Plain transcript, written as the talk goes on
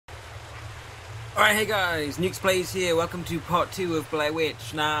Alright, hey guys, Nukes Plays here. Welcome to part 2 of Blair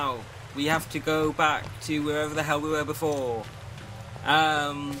Witch. Now, we have to go back to wherever the hell we were before.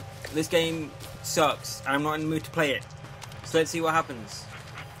 This game sucks, and I'm not in the mood to play it. So let's see what happens.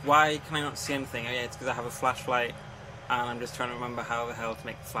 Why can I not see anything? Oh yeah, it's because I have a flashlight, and I'm just trying to remember how the hell to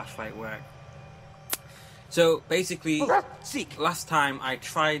make the flashlight work. So, basically, last time I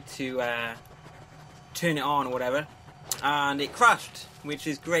tried to turn it on or whatever, and it crashed, which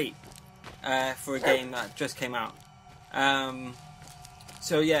is great. For a game that just came out.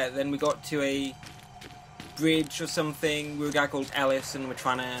 So yeah, then we got to a bridge or something. We were a guy called Ellis, and we're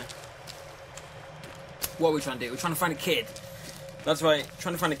trying to... What are we trying to do? We're trying to find a kid. That's right,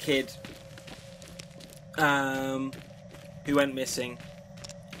 trying to find a kid who went missing.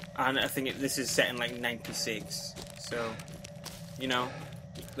 And I think this is set in like 96. So, you know,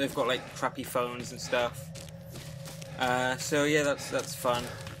 they've got like crappy phones and stuff. So yeah, that's fun.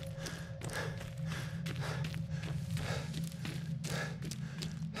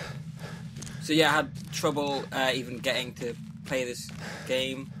 So yeah, I had trouble even getting to play this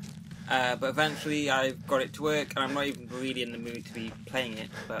game, but eventually I got it to work, and I'm not even really in the mood to be playing it,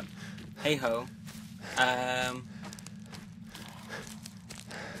 but hey ho.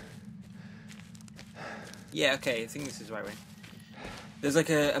 Yeah, okay, I think this is the right way. There's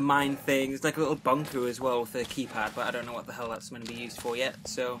like a mine thing, there's like a little bunker as well with a keypad, but I don't know what the hell that's going to be used for yet,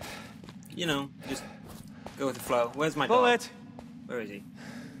 so, you know, just go with the flow. Where's my dog? Where is he?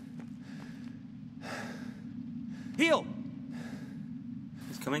 Heal!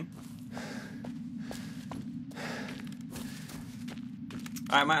 He's coming.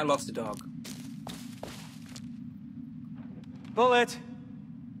 I might have lost a dog. Bullet!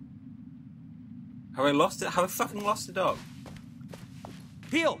 Have I lost it? Have I fucking lost a dog?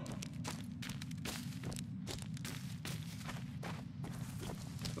 Heal!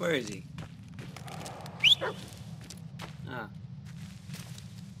 Where is he? Ah.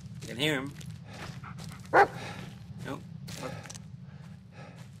 I can hear him. Nope. Look.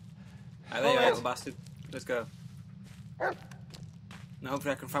 There you are, little bastard. Let's go. Now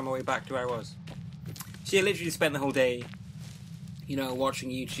hopefully I can find my way back to where I was. So yeah, literally spent the whole day, you know, watching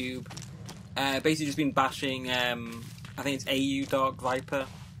YouTube. Basically just been bashing, I think it's AU Dog Viper.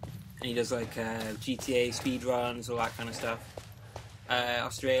 And he does like GTA speedruns, all that kind of stuff.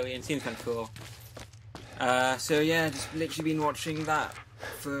 Australian, seems kind of cool. So yeah, just literally been watching that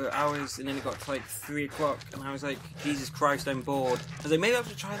for hours, and then it got to like 3 o'clock, and I was like, Jesus Christ, I'm bored. I was like, maybe I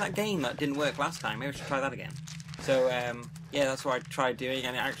should try that game that didn't work last time, maybe I should try that again. So yeah, that's what I tried doing,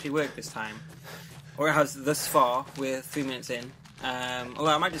 and it actually worked this time. Or it has thus far, we're 3 minutes in.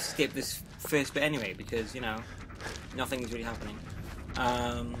 Although I might just skip this first bit anyway, because, you know, nothing's really happening.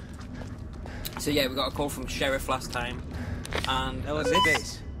 So yeah, we got a call from Sheriff last time, and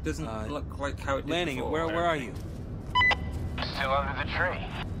Ellis doesn't look like how it did Lanning, before. where are you? Still under the tree.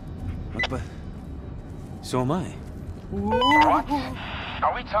 What, but... So am I. What?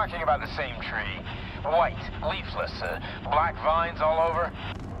 Are we talking about the same tree? White, leafless, black vines all over?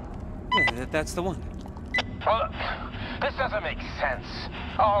 Yeah, that's the one. Well, look, this doesn't make sense.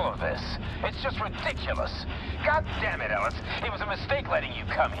 All of this. It's just ridiculous. God damn it, Ellis. It was a mistake letting you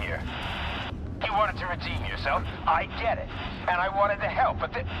come here. You wanted to redeem yourself. I get it. And I wanted to help,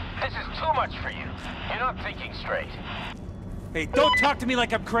 but this is too much for you. You're not thinking straight. Hey, don't talk to me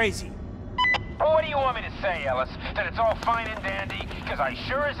like I'm crazy. Well, what do you want me to say, Ellis? That it's all fine and dandy? Because I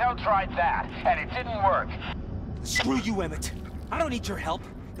sure as hell tried that, and it didn't work. Screw you, Emmett. I don't need your help.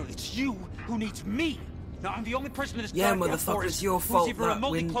 No, it's you who needs me. Now, I'm the only person in this Yeah, goddamn motherfucker, forest it's your who's fault even that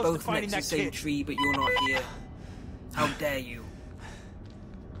remotely we're close to both finding next to the that same kid. tree, but you're not here. How dare you?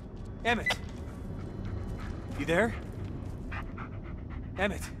 Emmett. You there?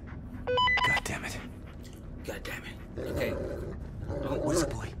 Emmett. God damn it. God damn it. Okay. Oh, Where's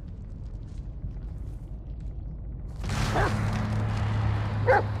the boy?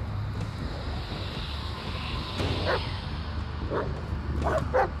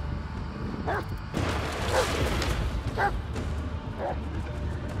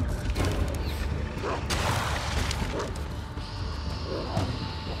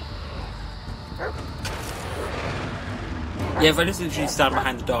 Yeah, if I just literally stand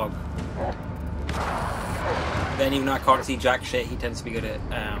behind the dog, then even though I can't see jack shit, he tends to be good at,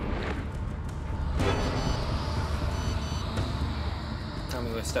 tell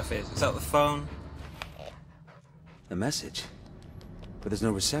me where stuff is. Is that the phone? A message. But there's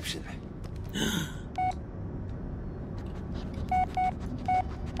no reception.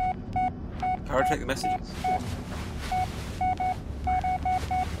 How do I check the messages?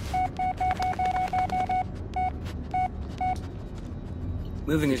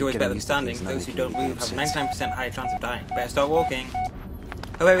 Moving is always better than standing. Those who don't move have a 99% higher chance of dying. Better start walking.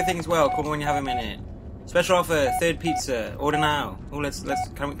 Hope everything is well. Call me when you have a minute. Special offer, third pizza. Order now. Oh,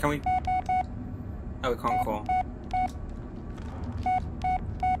 can we? Oh, we can't call.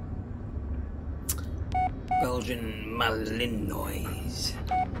 Belgian Malinois.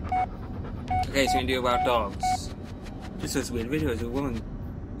 Okay, so we can do about dogs. Just this weird video is a woman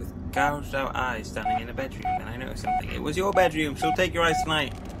with gouged out eyes standing in a bedroom. Then I noticed something. It was your bedroom. She'll take your eyes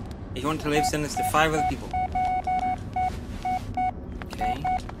tonight. If you want to live, send this to 5 other people. Okay,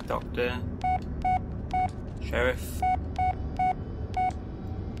 doctor, sheriff.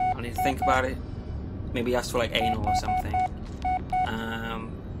 I need to think about it. Maybe ask for like anal or something.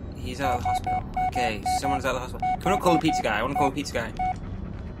 He's out of the hospital. Okay, someone's out of the hospital. Can we not call the pizza guy? I want to call the pizza guy.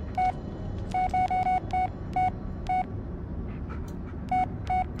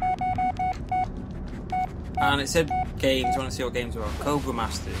 And it said games. I want to see what games were. Cobra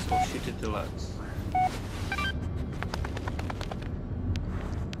Masters or Shooter Deluxe.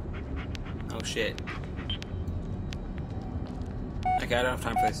 Oh shit. Okay, I don't have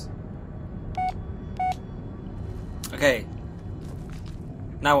time for this. Okay.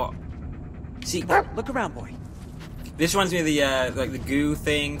 Now what? See, Look around, boy. this reminds me of the like the goo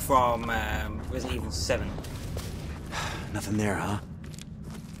thing from Resident Evil 7. Nothing there, huh?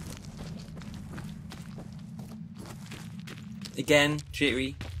 Again,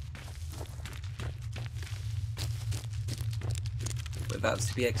 jittery. But that's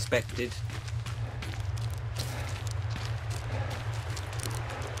to be expected.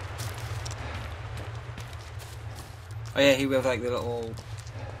 Oh yeah, here we have like the little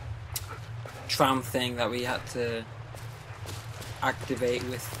tram thing that we had to activate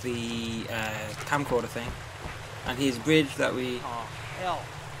with the camcorder thing. And here's a bridge that we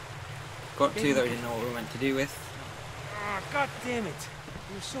got to that we didn't know what we were meant to do with. Oh, God damn it.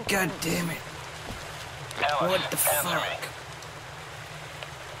 You're so God close. damn it. Ellis, What the answer fuck? me.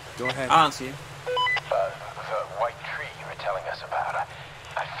 Go ahead. I'll answer you. The white tree you were telling us about.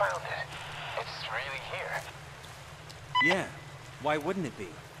 I found it. It's really here. Yeah. Why wouldn't it be?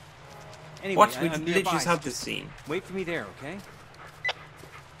 Anyway, What? We I'm literally nearby. just had this scene. Wait for me there, okay?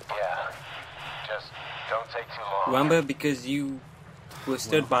 Yeah. Just don't take too long. Remember, because you were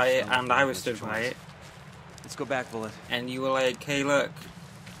stood by it so and I was let's stood by choice. it, Let's go back, Bullet. and you were like, hey look,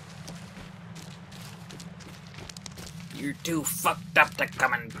 you're too fucked up to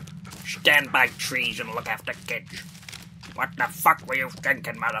come and stand by trees and look after kids. What the fuck were you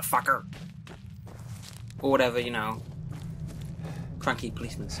thinking, motherfucker? Or whatever, you know, cranky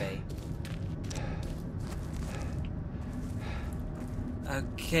policemen say.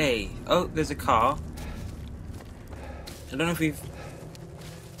 Okay. Oh, there's a car. I don't know if we've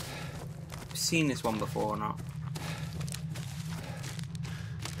seen this one before or not.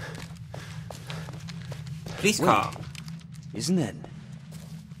 Police car. Isn't it?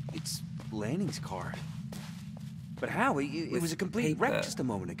 It's Lanning's car. But how? It With was a complete paper. wreck just a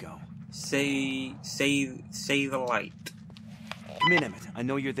moment ago. Say the light. Come in, Emmett. I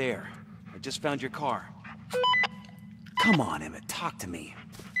know you're there. I just found your car. Come on, Emmett. Talk to me.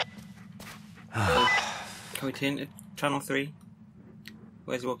 Can we turn to channel 3?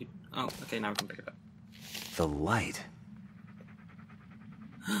 Where's the walkie? Oh, okay, now we can pick it up. The light.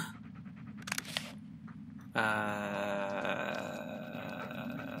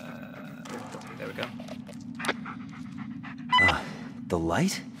 There we go. The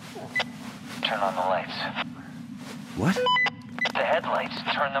light? Turn on the lights. What? The headlights.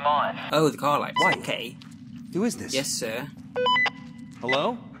 Turn them on. Oh, the car lights. Why? Okay. Who is this? Yes, sir.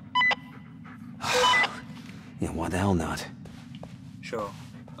 Hello? Yeah, why the hell not? Sure.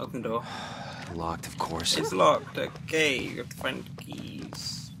 Open the door. Locked, of course. It's locked. Okay, you have to find the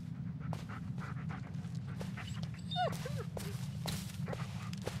keys.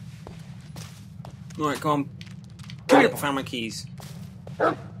 Alright, come on. Hurry up, I found my keys.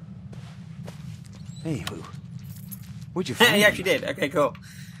 Hey, where'd you find He them? actually did. Okay, cool.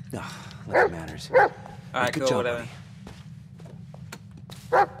 No, nothing matters. Alright, Good cool, job, whatever.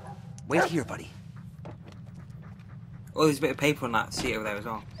 buddy. Wait here, buddy. Oh, there's a bit of paper on that seat over there as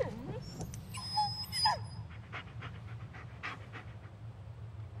well.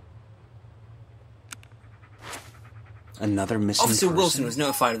 Another missing Officer person? Wilson was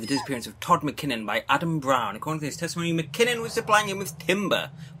notified of the disappearance of Todd McKinnon by Adam Brown. According to his testimony, McKinnon was supplying him with timber,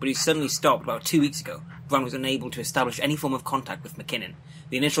 but he suddenly stopped about 2 weeks ago. Brown was unable to establish any form of contact with McKinnon.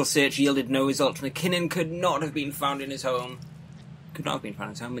 The initial search yielded no results. McKinnon could not have been found in his home.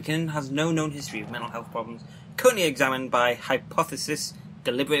 McKinnon has no known history of mental health problems, currently examined by hypothesis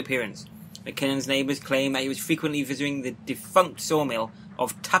deliberate appearance. McKinnon's neighbours claim that he was frequently visiting the defunct sawmill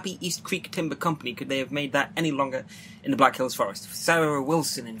of Tappy East Creek Timber Company could they have made that any longer in the Black Hills Forest? Sarah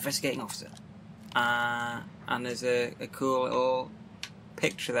Wilson, investigating officer. And there's a cool little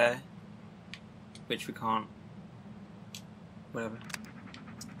picture there, which we can't. Whatever.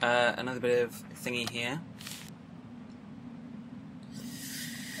 Another bit of thingy here.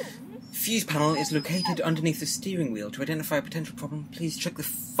 Fuse panel is located underneath the steering wheel. To identify a potential problem, please check the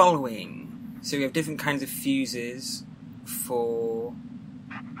following. So we have different kinds of fuses for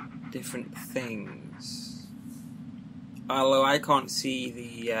different things. Although I can't see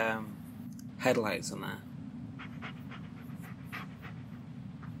the headlights on that.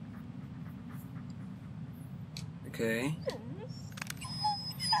 Okay.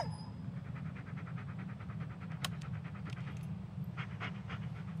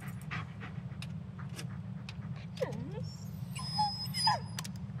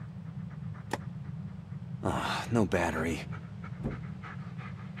 No battery.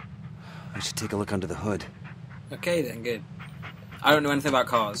 I should take a look under the hood. Okay then, good. I don't know anything about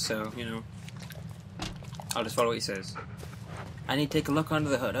cars, so, you know, I'll just follow what he says. I need to take a look under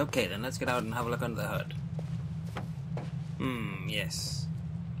the hood. Okay then, let's get out and have a look under the hood. Yes.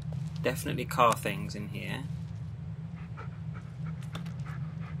 Definitely car things in here.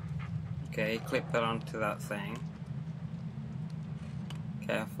 Okay, clip that onto that thing.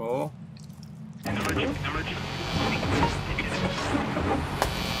 Careful.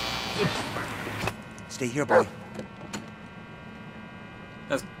 Stay here, boy.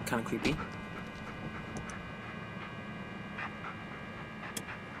 That's kind of creepy.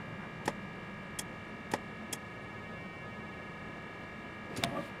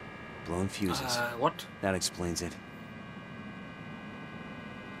 Blown fuses. What? That explains it.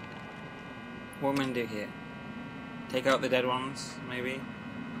 What am I gonna do here? Take out the dead ones, maybe?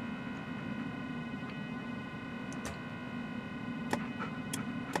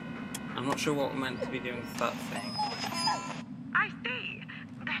 I'm not sure what we're meant to be doing with that thing. I see.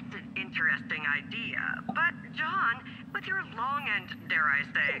 That's an interesting idea. But, John, with your long and, dare I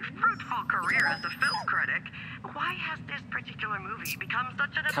say, fruitful career as a film critic, why has this particular movie become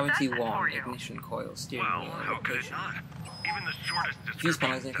such an Cavity obsession 1, for you? ignition coil, steering Well, wheel, how could it location. not? Even the shortest Fuse description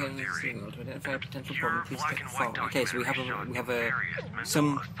panels is indicating no the theory. steering wheel to identify a potential Your problem. Please black check and the white phone. Okay, so we have documentary showed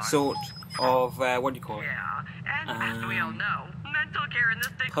some various sort of what do you call it? Yeah, and as we all know, mental care in the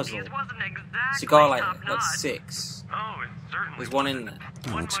 60s Puzzle. wasn't exactly Cigar lighter. top-notch. That's 6. Oh, it certainly There's one in wasn't. there.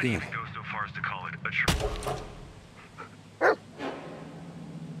 Oh, One that's might good. even go so far as to call it a true.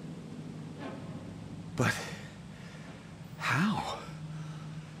 But how?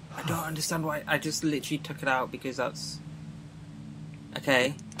 I don't understand why. I just literally took it out because that's.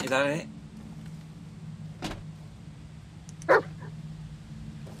 Okay, is that it?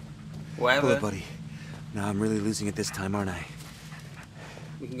 Whatever. Hello, buddy. Now I'm really losing it this time, aren't I?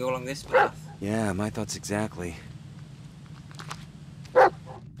 We can go along this path. Yeah, my thoughts exactly.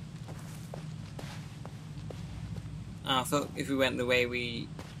 I thought if we went the way we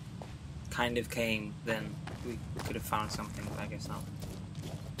kind of came, then we could have found something, but I guess not.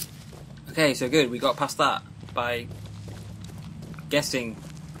 Okay, so good. We got past that by guessing.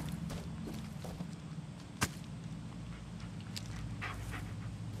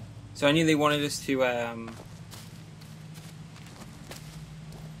 So I knew they wanted us to.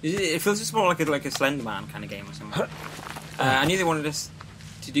 It feels just more like a Slender Man kind of game or something. I knew they wanted us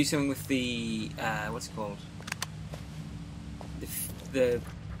to do something with the what's it called? The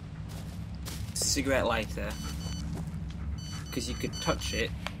cigarette lighter, because you could touch it.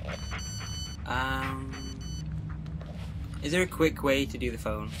 Is there a quick way to do the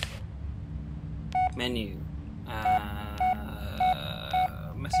phone? Menu.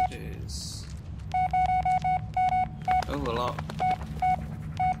 Messages. Oh, a lot.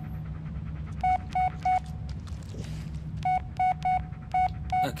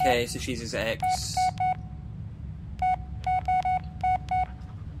 Okay, so she's his ex.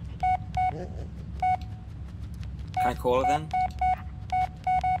 Can I call her then?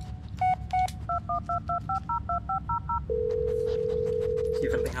 See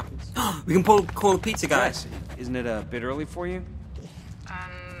if anything happens. We can call the pizza guy. Yes. Isn't it a bit early for you?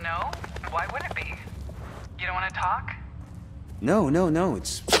 No. Why would it be? You don't want to talk? No.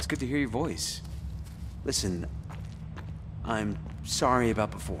 It's good to hear your voice. Listen, I'm sorry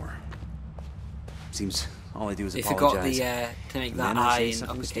about before. Seems all I do is They apologize. forgot to make that And then I I say in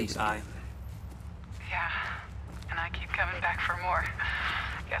something uppercase stupid. I. Yeah. And I keep coming back for more.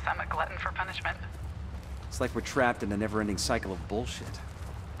 Guess I'm a glutton for punishment. It's like we're trapped in a never-ending cycle of bullshit.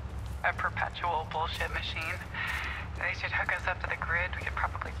 A perpetual bullshit machine. They should hook us up to the grid. We could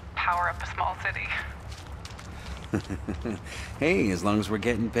probably power up a small city. Hey, as long as we're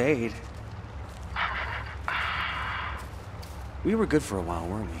getting paid. We were good for a while,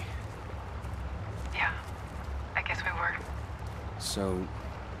 weren't we? Yeah, I guess we were. So,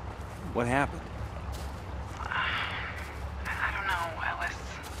 what happened? I don't know, Ellis.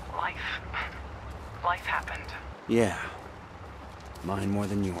 Life happened. Yeah. Mine more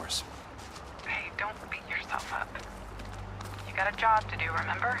than yours. Hey, don't beat yourself up. You got a job to do,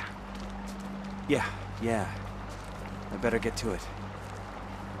 remember? Yeah. I better get to it.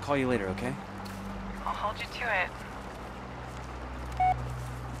 I'll call you later, okay? I'll hold you to it.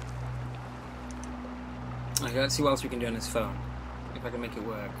 Okay, let's see what else we can do on this phone. If I can make it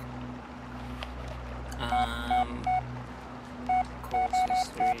work. Calls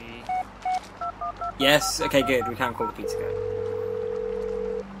history. Yes, okay, good. We can't call the pizza guy.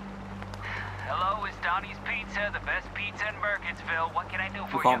 Hello, it's Donnie's Pizza, the best pizza in Burkittsville. What can I do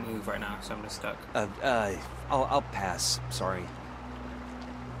for We can't move right now, so I'm just stuck. I'll pass. Sorry.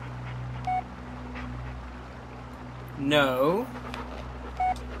 No.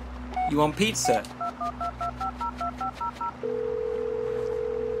 You want pizza?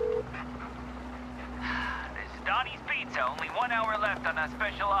 This is Donnie's Pizza. Only 1 hour left on that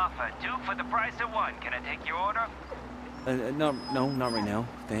special offer. 2 for the price of 1. Can I take your order? No, not right now.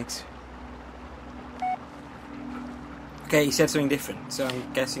 Thanks. Okay, he said something different, so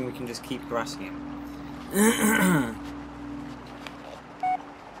I'm guessing we can just keep harassing him.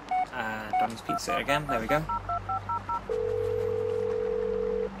 Don's Pizza again. There we go.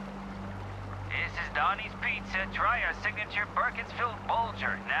 This is Donnie's Pizza. Try our signature Burkittsville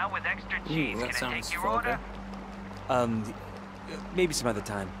Bulger. Now with extra cheese. That Can I sounds take your vulgar. order? Maybe some other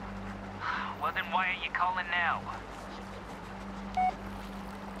time. Well, then why are you calling now?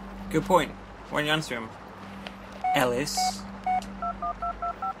 Good point. Why don't you answer him? Ellis.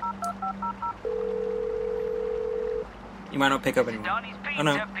 You might not pick up anymore. Donnie's Pizza. Oh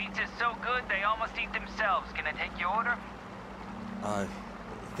no. Pizza's so good they almost eat themselves. Can I take your order?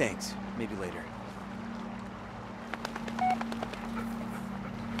 Thanks. Maybe later.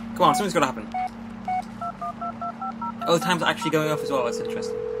 Come on, something's gotta happen. Oh, the time's actually going off as well. That's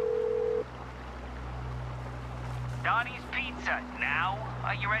interesting. Donnie's Pizza. Now?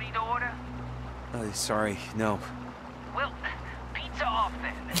 Are you ready to order? Sorry. No. Well, pizza off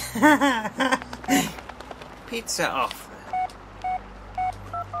then. Pizza off.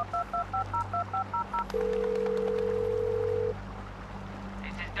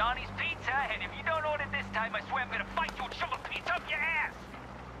 This is Donnie's Pizza, and if you don't order this time, I swear I'm gonna fight you and shove a pizza up your ass!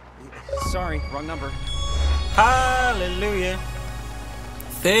 Sorry, wrong number. Hallelujah.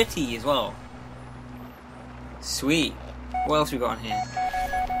 30 as well. Sweet. What else we got on here?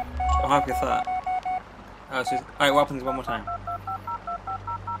 I'm happy with that. Oh, so alright, what happens one more time?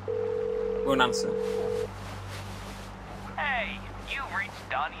 Won't answer. Hey, you've reached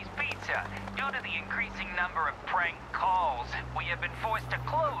Donnie's Pizza. Due to the increasing number of prank calls, we have been forced to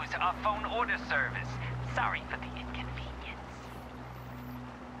close our phone order service. Sorry for the inconvenience.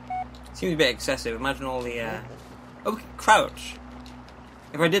 Seems a bit excessive. Imagine all the oh, we can crouch.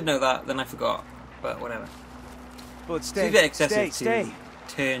 If I did know that, then I forgot. But whatever. Well, Seems a bit excessive stay.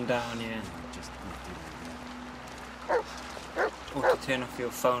 to turn down, yeah. Or to turn off your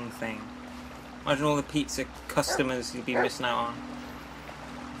phone thing. Imagine all the pizza customers you'd be missing out on.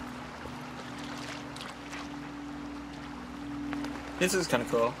 This is kind of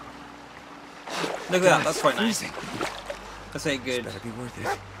cool. Look at that, that's quite nice. That's a good Better be worth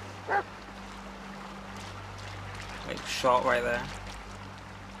it. like shot right there.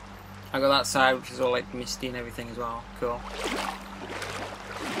 I got that side which is all like misty and everything as well. Cool.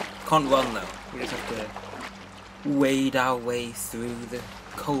 Can't run though. We just have to wade our way through the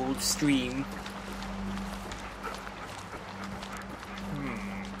cold stream.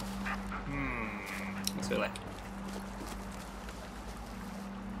 Let's go left.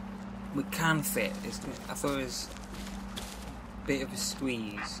 We can fit. I thought it was a bit of a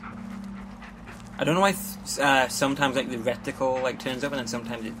squeeze. I don't know why sometimes like the reticle like turns up and then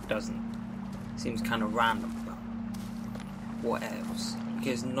sometimes it doesn't. Seems kind of random, but what else? Okay,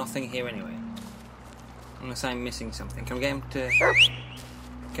 there's nothing here anyway. Unless I'm missing something. Can we get him to?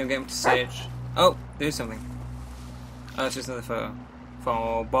 Can we get him to search? Oh, there's something. Oh, it's just another photo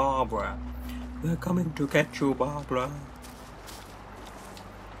for Barbara. We're coming to get you, Barbara.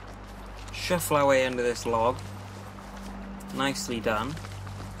 Shuffle our way under this log. Nicely done.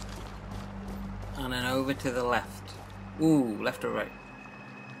 And then over to the left. Ooh, left or right?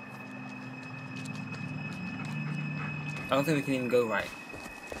 I don't think we can even go right.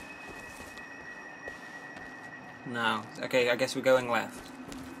 No. Okay, I guess we're going left.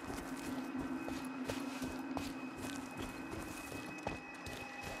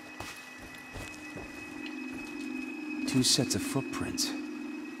 2 sets of footprints.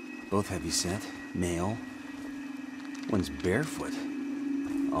 Both heavy-set, male. One's barefoot.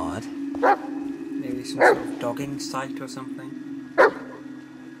 Odd. Maybe some sort of dogging site or something.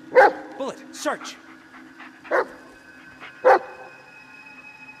 Bullet, search!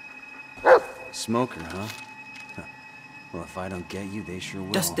 Smoker, huh? Well, if I don't get you, they sure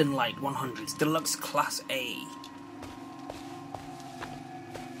will. Dust and Light 100s, Deluxe Class A.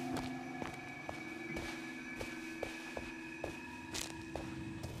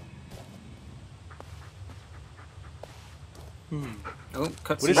 Oh,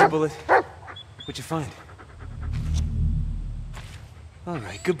 cutscene. What is it, Bullet? What'd you find? All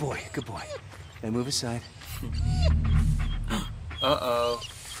right, good boy, good boy. Now move aside. Uh-oh.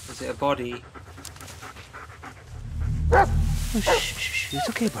 Is it a body? Oh, shh. It's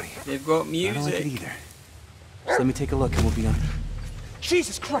okay, buddy. They've got I music. don't like it either. Just let me take a look and we'll be on.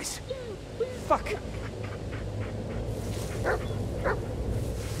 Jesus Christ! Fuck! No,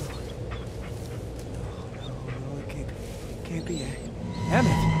 it can't be it.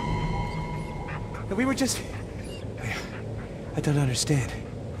 Emmett! We were just... I don't understand.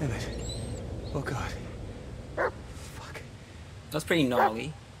 Emmett. Oh, God. Fuck. That's pretty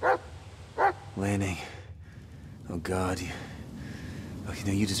gnarly. Lanning. Oh, God. Oh, you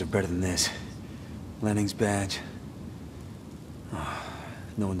know, you deserve better than this. Lanning's badge. Oh,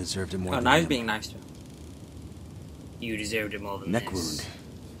 no one deserved it more Oh, than now he's him. being nice to him. You deserved it more than Neck this. wound.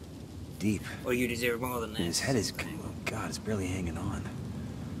 Deep. Or you deserve more than this. And his head is... Oh, God, it's barely hanging on.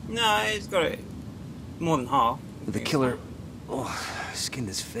 No, he's got it more than half. The killer... Oh, skinned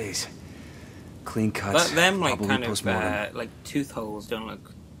his face. Clean cuts. But them, like, probably kind of, postmortem. like, tooth holes don't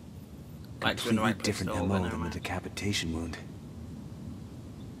look like they're in Completely the right place different at all, MO but than never the mind. decapitation wound.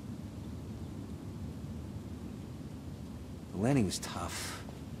 Lanning was tough,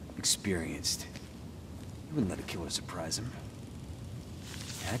 experienced. He wouldn't let a killer surprise him.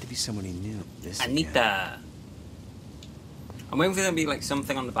 It had to be someone he knew. This again. Anita. I'm waiting for there to be like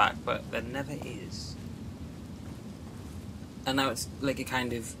something on the back, but there never is. And now it's like a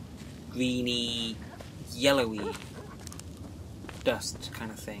kind of greeny, yellowy dust kind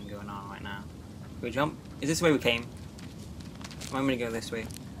of thing going on right now. Can we jump? Is this the way we came? Or am I going to go this way?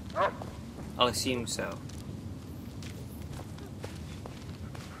 I'll assume so.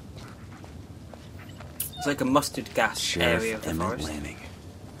 It's like a mustard gas Sheriff area of the Emmett forest. Lanning.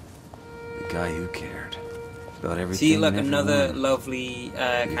 The guy who cared about everything. See, look, and another everyone. lovely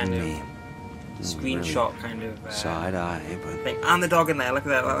kind Even of me. screenshot kind of Saw eye to eye, but thing. And the dog in there, look at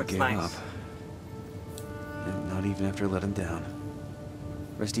that, that looks gave nice. up. And not even after I let him down.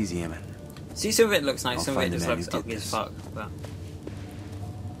 Rest easy, Emmett. See, some of it looks nice, I'll some of it find the just man looks who did ugly as this. fuck, but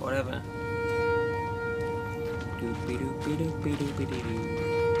whatever. Doopy-doopy-doopy-doopy-doo.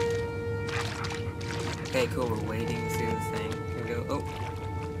 Okay, cool, we're wading through the thing. Here we go. Oh.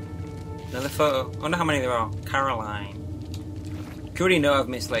 Another photo. I wonder how many there are. Caroline. You already know I've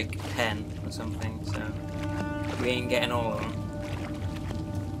missed like 10 or something, so we ain't getting all of them.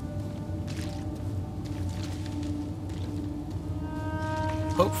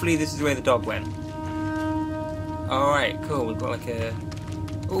 Hopefully this is where the dog went. Alright, cool. We've got like a...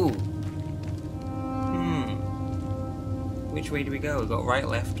 Ooh. Which way do we go? We've got right,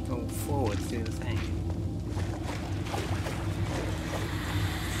 left, go forward through the thing.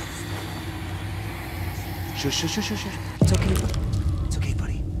 Shush. It's okay. It's okay,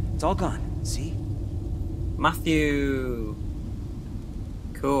 buddy. It's all gone. See? Matthew!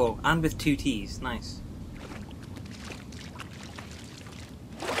 Cool. And with 2 T's. Nice.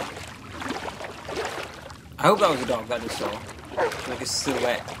 I hope that was a dog that I just saw. Like a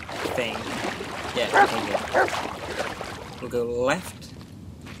silhouette thing. Yeah, okay, good. We'll go left.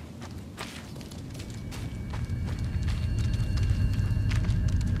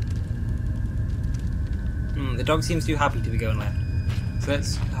 The dog seems too happy to be going left. So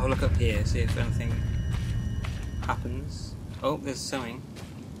let's have a look up here, see if anything happens. Oh, there's sewing.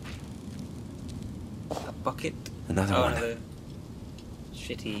 A bucket. Another oh, one. Another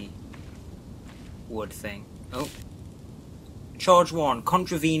shitty wood thing. Oh. Charge 1.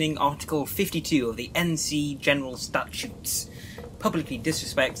 Contravening Article 52 of the NC General Statutes. Publicly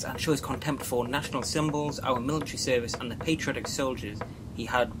disrespects and shows contempt for national symbols, our military service, and the patriotic soldiers he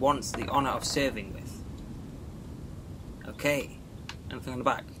had once the honour of serving with. Okay. Anything on the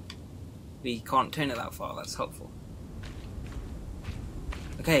back? We can't turn it that far, that's helpful.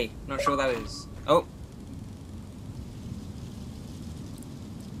 Okay, not sure what that is. Oh.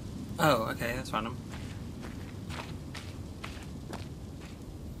 Oh, okay, that's random.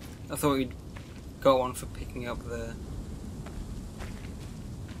 I thought we'd go on for picking up the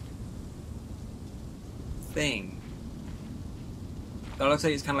thing. That looks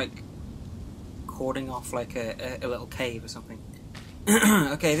like it's kind of like cording off like a little cave or something.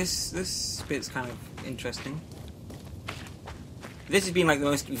 Okay, this bit's kind of interesting. This has been like the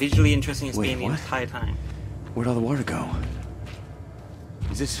most visually interesting it's been the entire time. Where'd all the water go?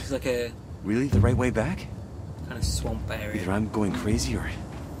 Is this It's like a really the right way back? kind of swamp area. Either I'm going crazy or...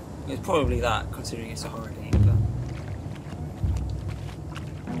 It's probably that, considering it's a horror game, but...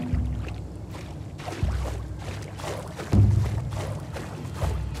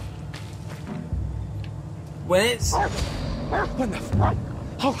 When it's... When the fuck?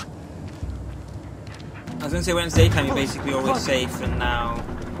 Oh, I was gonna say when it's daytime you're basically always safe, and now...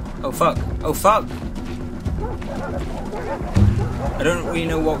 Oh fuck! Oh fuck! I don't really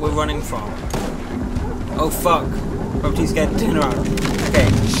know what we're running from. Oh fuck! I'm too scared to turn around. Okay.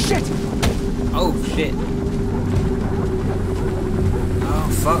 shit! Oh shit! Oh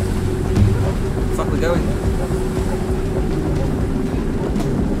fuck! Fuck, we're going.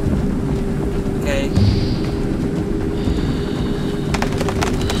 Okay.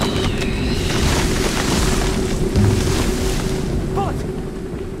 Bullet!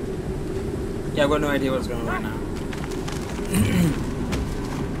 Yeah, I've got no idea what's going on right now.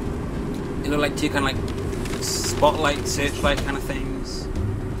 They look like two kind of like spotlight, searchlight kind of things,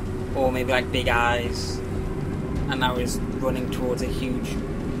 or maybe like big eyes. And now he's running towards a huge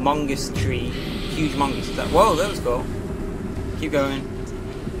mongoose tree. Huge mongoose. Is that? Whoa, that was cool. Keep going.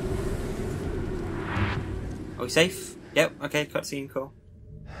 Are we safe? Yep. Okay. Cutscene. Cool.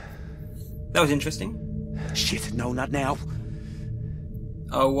 That was interesting. Shit, no, not now.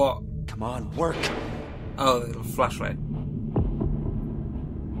 Oh, what? Come on, work. Oh, the little flashlight.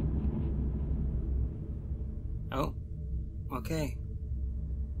 Oh, okay.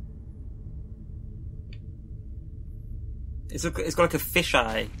 It's got like a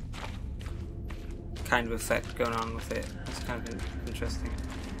fisheye kind of effect going on with it. It's kind of interesting.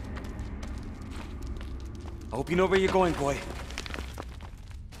 I hope you know where you're going, boy.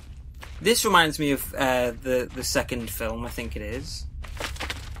 This reminds me of the second film, I think it is.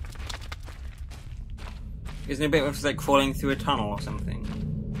 Isn't it a bit of like crawling through a tunnel or something?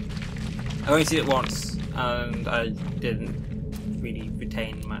 I've only seen it once, and I didn't really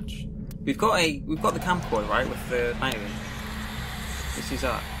retain much. We've got the camcorder, right, with the night vision. Let's use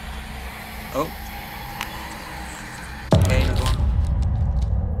that. Oh. Okay, another one.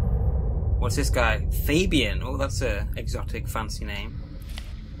 What's this guy? Fabian. Oh, that's a exotic, fancy name.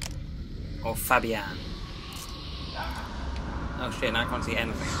 Or Fabian. Oh shit! Now I can't see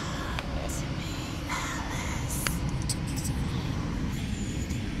anything.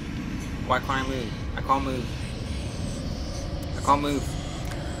 Why can't I move? I can't move. I can't move.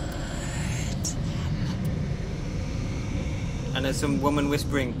 And there's some woman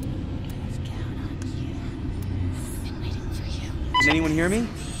whispering. Does anyone hear me?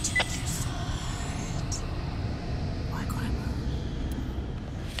 Why can't I move?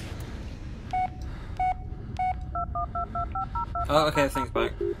 Oh, okay, thanks,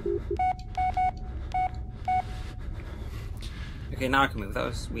 back. Okay, now I can move. That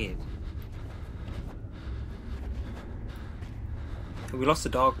was weird. We lost the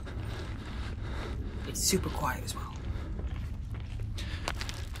dog. It's super quiet as well.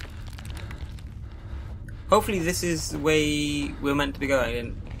 Hopefully this is the way we're meant to be going. I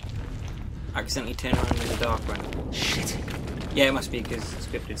didn't accidentally turn around in the dark or anything. Shit. Yeah, it must be because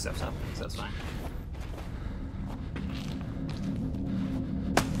scripted stuff's happening, so that's fine.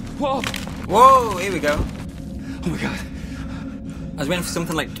 Whoa! Whoa, here we go. Oh my god. I was waiting for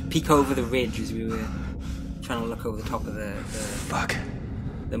something like to peek over the ridge as we were trying to look over the top of the Fuck.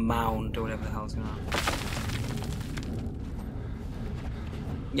 the mound or whatever the hell's going on.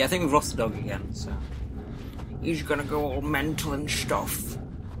 Yeah, I think we've lost the dog again, so he's gonna go all mental and stuff.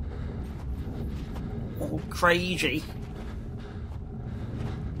 All crazy.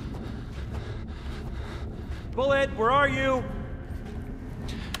 Bullet, where are you?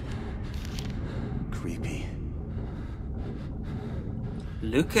 Creepy.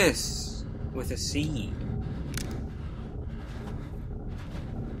 Lucas with a C.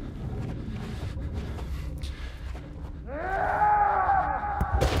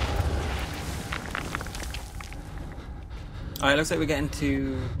 Alright, looks like we're getting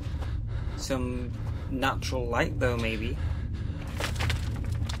to some natural light though, maybe.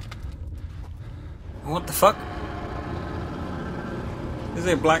 What the fuck? There's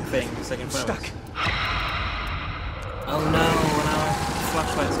a black thing just like in front of us. Oh no, now our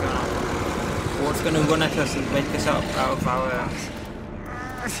flashlight's going on. What's gonna run at us and wake us up out of our...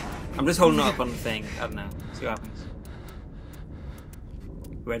 I'm just holding it up on the thing, I don't know. See what happens.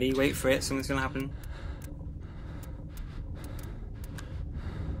 Ready? Wait for it, something's gonna happen.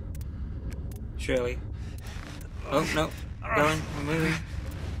 Surely. Oh, no. Going. We're moving.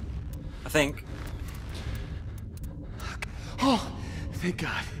 I think. Oh, thank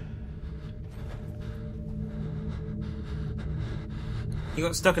God. You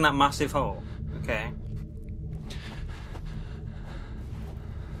got stuck in that massive hole. Okay.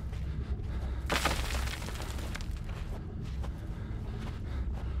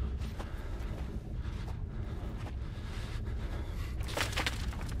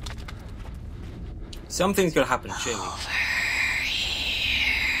 Something's gonna happen, surely.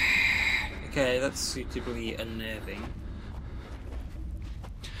 Okay, that's suitably unnerving.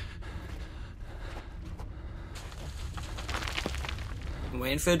 I'm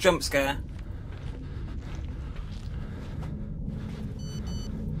waiting for a jump scare.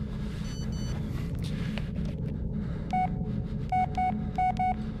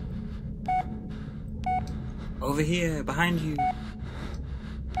 Over here, behind you.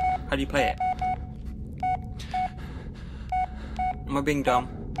 How do you play it? Am I being dumb?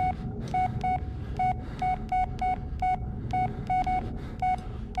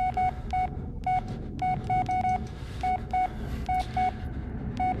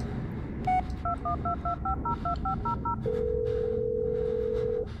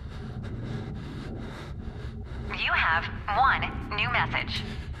 You have one new message.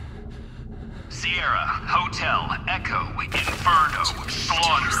 Sierra, Hotel, Echo, Inferno,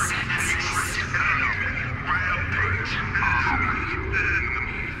 Slaughter.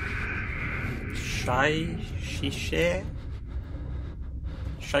 Shishere?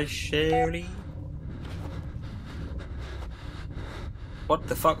 What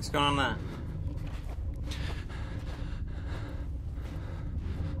the fuck's going on there?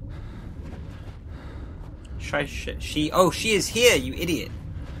 She is here, you idiot.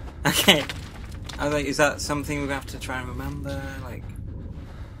 Okay. I was like, is that something we have to try and remember? Like,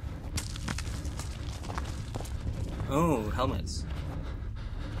 oh, helmets.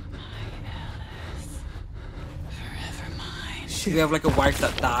 Shit. We have like a wife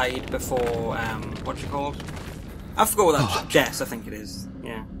that died before, what's it called? I forgot what that Jess, I think it is.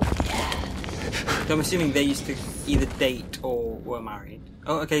 Yeah. So I'm assuming they used to either date or were married.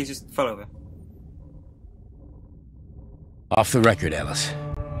 Oh, okay, he just fell over. Off the record, Ellis.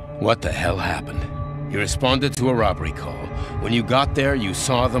 What the hell happened? You responded to a robbery call. When you got there, you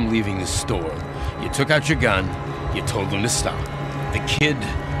saw them leaving the store. You took out your gun. You told them to stop. The kid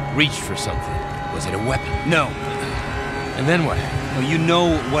reached for something. Was it a weapon? No. And then what? No, you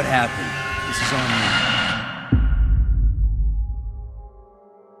know what happened. This is on me.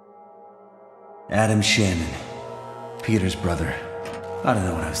 Adam Shannon. Peter's brother. I don't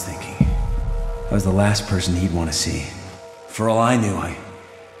know what I was thinking. I was the last person he'd want to see. For all I knew, I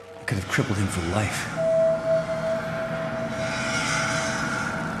could have crippled him for life.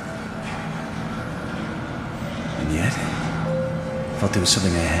 And yet, I felt there was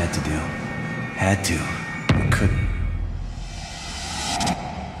something I had to do. Had to, but couldn't.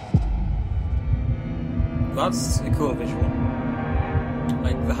 That's a cool visual.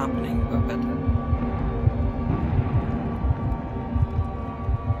 Like The Happening, but better.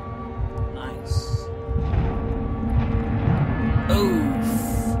 Nice. Oof.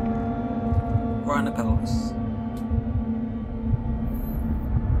 Right in the pelvis.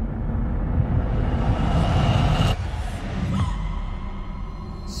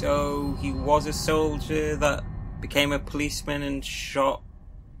 So he was a soldier that became a policeman and shot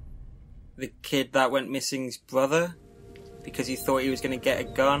the kid that went missing's brother because he thought he was going to get a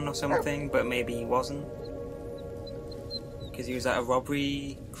gun or something, but maybe he wasn't because he was at a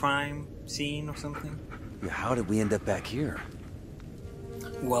robbery crime scene or something. How did we end up back here?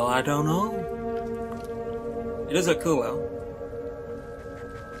 Well, I don't know. It does look cool though.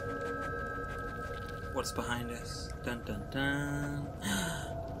 What's behind us? Dun dun dun.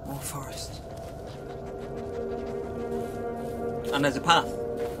 More forest. And there's a path.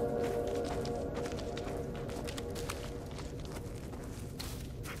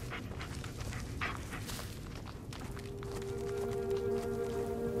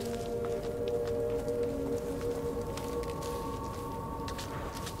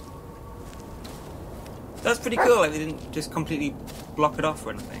 That's pretty cool, like they didn't just completely block it off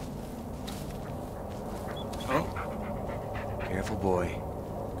or anything. Oh. Careful, boy.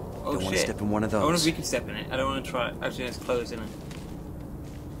 Oh, Don't want to shit. step in one of those. I wonder if we can step in it. I don't want to try it. Actually, it's closed, isn't it?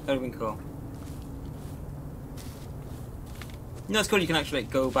 That would have been cool. No, it's cool you can actually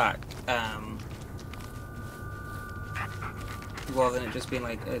like, go back. Rather than it just being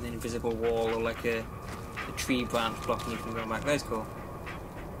like an invisible wall or like a tree branch blocking you from going back. That's cool.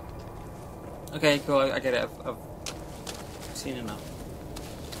 Okay, cool. I get it. I've seen enough.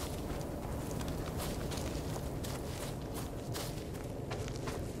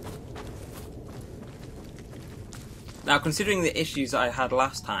 Now, considering the issues that I had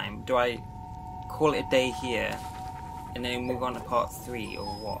last time, do I call it a day here and then move on to part 3 or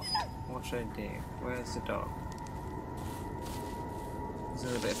what? What should I do? Where's the dog? There's a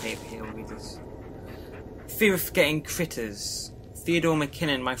little bit of paper here, we'll read this. Fear of forgetting critters. Theodore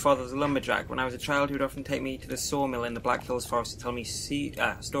McKinnon, my father was a lumberjack. When I was a child, he would often take me to the sawmill in the Black Hills Forest to tell me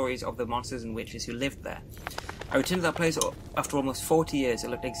stories of the monsters and witches who lived there. I returned to that place after almost 40 years. It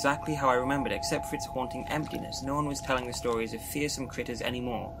looked exactly how I remembered, except for its haunting emptiness. No one was telling the stories of fearsome critters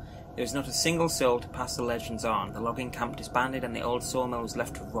anymore. There was not a single soul to pass the legends on. The logging camp disbanded and the old sawmill was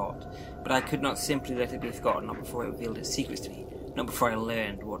left to rot. But I could not simply let it be forgotten, not before it revealed its secrets to me. Not before I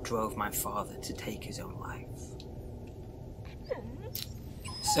learned what drove my father to take his own life.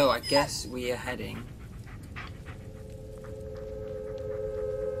 So I guess we are heading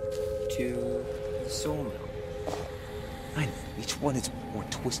to the sawmill. I know, each one is more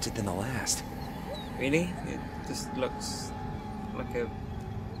twisted than the last. Really? It just looks like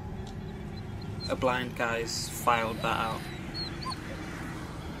a blind guy's filed that out.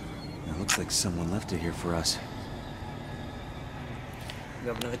 It looks like someone left it here for us. We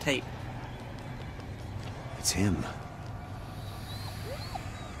have another tape. It's him.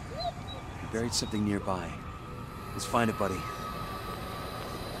 He buried something nearby. Let's find it, buddy.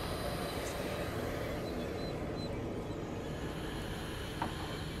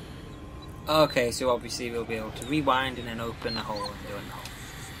 Okay, so obviously we'll be able to rewind and then open the hole and go in the hole.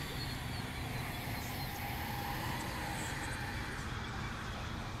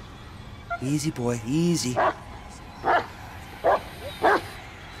 Easy, boy, easy.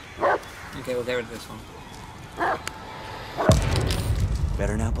 Okay, we'll get rid of this one.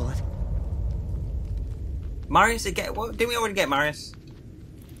 Better now, Bullet? Marius, what? Didn't we already get Marius?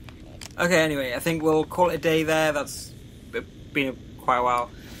 Okay, anyway, I think we'll call it a day there. That's been quite a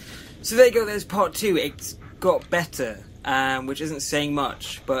while. So there you go, there's part 2. It's got better, which isn't saying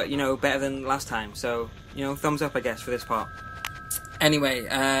much, but, you know, better than last time. So, you know, thumbs up, I guess, for this part. Anyway,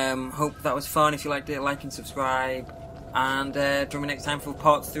 hope that was fun. If you liked it, like and subscribe. And join me next time for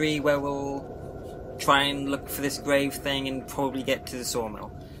part 3, where we'll try and look for this grave thing and probably get to the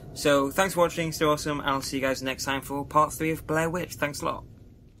sawmill. So, thanks for watching, stay awesome, and I'll see you guys next time for part 3 of Blair Witch. Thanks a lot.